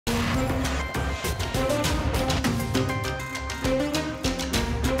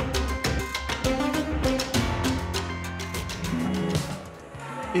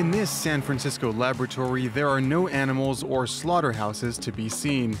In this San Francisco laboratory, there are no animals or slaughterhouses to be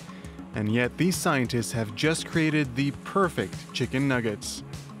seen. And yet these scientists have just created the perfect chicken nuggets.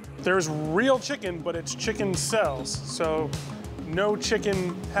 There's real chicken, but it's chicken cells, so no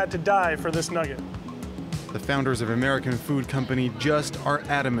chicken had to die for this nugget. The founders of American food company Just are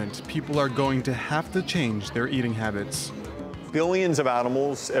adamant people are going to have to change their eating habits. Billions of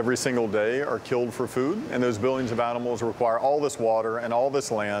animals every single day are killed for food, and those billions of animals require all this water and all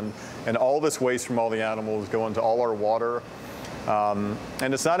this land, and all this waste from all the animals go into all our water. And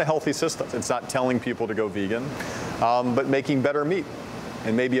it's not a healthy system. It's not telling people to go vegan, but making better meat.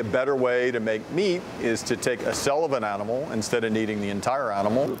 And maybe a better way to make meat is to take a cell of an animal instead of eating the entire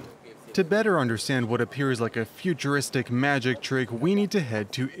animal. To better understand what appears like a futuristic magic trick, we need to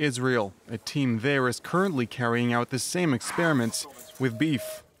head to Israel. A team there is currently carrying out the same experiments with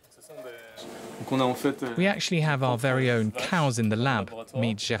beef. We actually have our very own cows in the lab,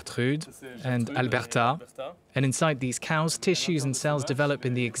 meet Gertrude and Alberta. And inside these cows, tissues and cells develop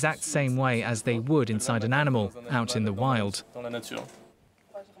in the exact same way as they would inside an animal out in the wild.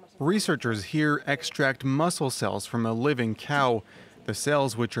 Researchers here extract muscle cells from a living cow. The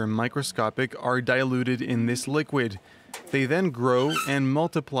cells, which are microscopic, are diluted in this liquid. They then grow and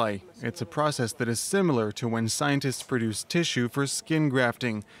multiply. It's a process that is similar to when scientists produce tissue for skin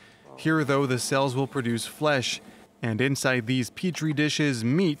grafting. Here, though, the cells will produce flesh, and inside these petri dishes,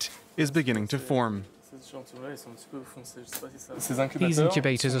 meat is beginning to form. These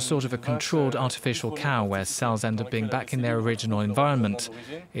incubators are sort of a controlled artificial cow where cells end up being back in their original environment.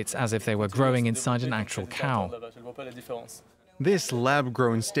 It's as if they were growing inside an actual cow. This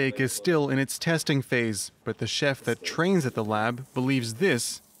lab-grown steak is still in its testing phase, but the chef that trains at the lab believes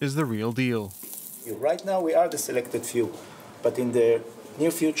this is the real deal. Right now we are the selected few, but in the near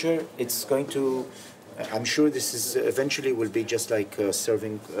future it's going to, I'm sure this is eventually will be just like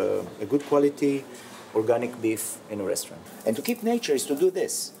serving a good quality organic beef in a restaurant. And to keep nature is to do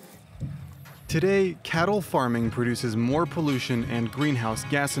this. Today, cattle farming produces more pollution and greenhouse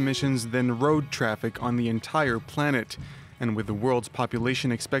gas emissions than road traffic on the entire planet. And with the world's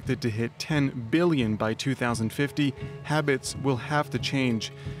population expected to hit 10 billion by 2050, habits will have to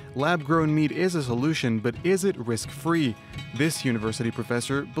change. Lab-grown meat is a solution, but is it risk-free? This university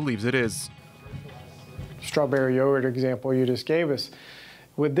professor believes it is. Strawberry yogurt example you just gave us.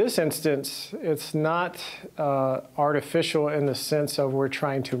 With this instance, it's not artificial in the sense of we're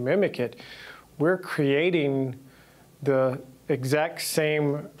trying to mimic it. We're creating the exact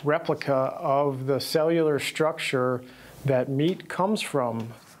same replica of the cellular structure that meat comes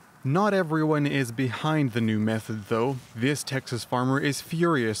from. Not everyone is behind the new method, though. This Texas farmer is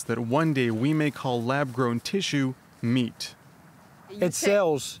furious that one day we may call lab-grown tissue meat. It's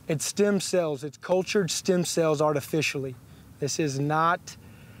cells, it's stem cells, it's cultured stem cells artificially. This is not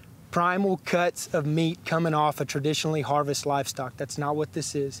primal cuts of meat coming off a traditionally harvested livestock. That's not what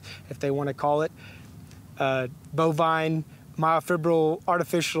this is. If they want to call it bovine, myofibril,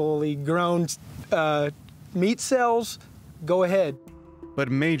 artificially grown meat cells, go ahead. But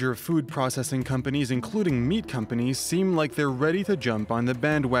major food processing companies, including meat companies, seem like they're ready to jump on the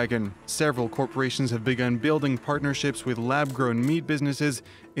bandwagon. Several corporations have begun building partnerships with lab-grown meat businesses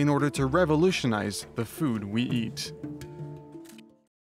in order to revolutionize the food we eat.